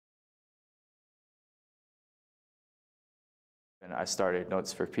And I started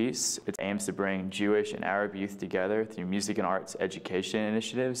Notes for Peace. It aims to bring Jewish and Arab youth together through music and arts education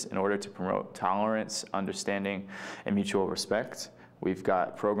initiatives in order to promote tolerance, understanding, and mutual respect. We've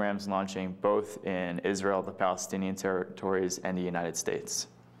got programs launching both in Israel, the Palestinian territories, and the United States.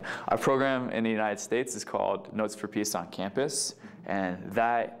 Our program in the United States is called Notes for Peace on Campus, and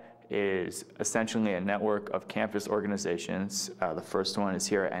that is essentially a network of campus organizations. The first one is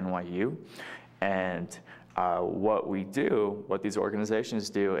here at NYU, and what these organizations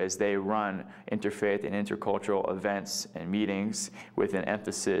do is they run interfaith and intercultural events and meetings with an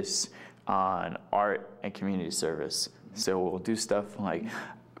emphasis on art and community service. So we'll do stuff like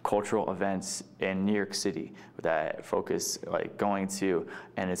cultural events in New York City that focus like going to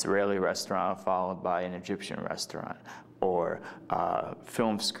an Israeli restaurant followed by an Egyptian restaurant, or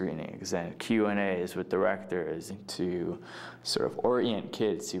film screenings and Q&As with directors to sort of orient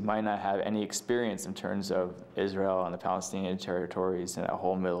kids who might not have any experience in terms of Israel and the Palestinian territories and that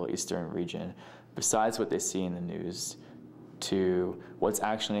whole Middle Eastern region, besides what they see in the news, to what's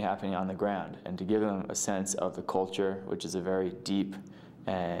actually happening on the ground, and to give them a sense of the culture, which is a very deep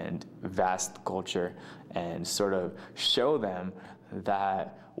and vast culture, and sort of show them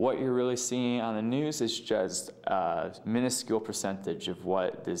that what you're really seeing on the news is just a minuscule percentage of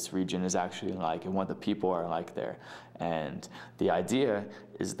what this region is actually like and what the people are like there. And the idea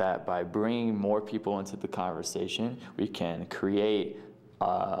is that by bringing more people into the conversation, we can create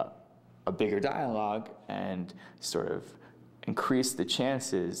a bigger dialogue and sort of increase the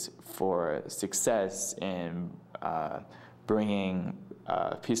chances for success in bringing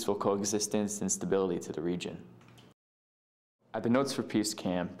peaceful coexistence and stability to the region. At the Notes for Peace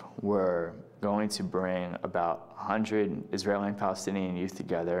camp, we're going to bring about 100 Israeli and Palestinian youth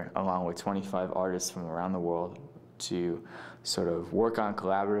together, along with 25 artists from around the world, to sort of work on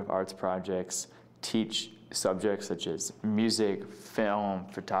collaborative arts projects, teach subjects such as music, film,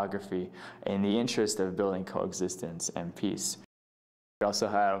 photography, in the interest of building coexistence and peace. We also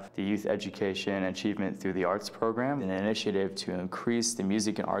have the Youth Education Achievement Through the Arts program, an initiative to increase the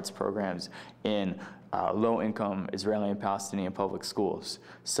music and arts programs in low-income Israeli and Palestinian public schools.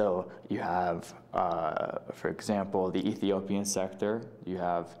 So you have, for example, the Ethiopian sector, you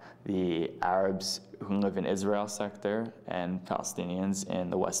have the Arabs who live in Israel sector, and Palestinians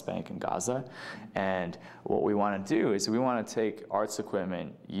in the West Bank and Gaza. And what we want to do is we want to take arts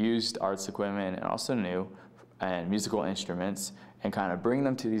equipment, used arts equipment, and also new, and musical instruments, and kind of bring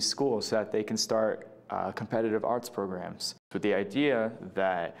them to these schools so that they can start competitive arts programs, with the idea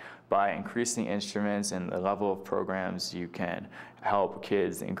that by increasing instruments and the level of programs, you can help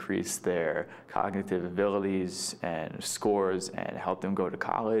kids increase their cognitive abilities and scores and help them go to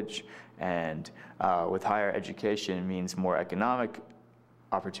college. And with higher education means more economic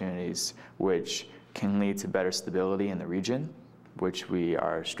opportunities, which can lead to better stability in the region, which we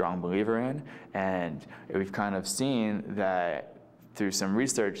are a strong believer in. And we've kind of seen that through some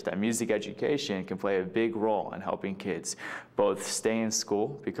research that music education can play a big role in helping kids both stay in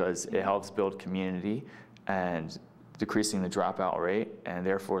school, because it helps build community and decreasing the dropout rate and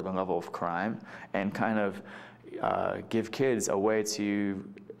therefore the level of crime, and kind of give kids a way to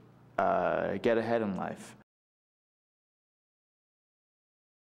get ahead in life.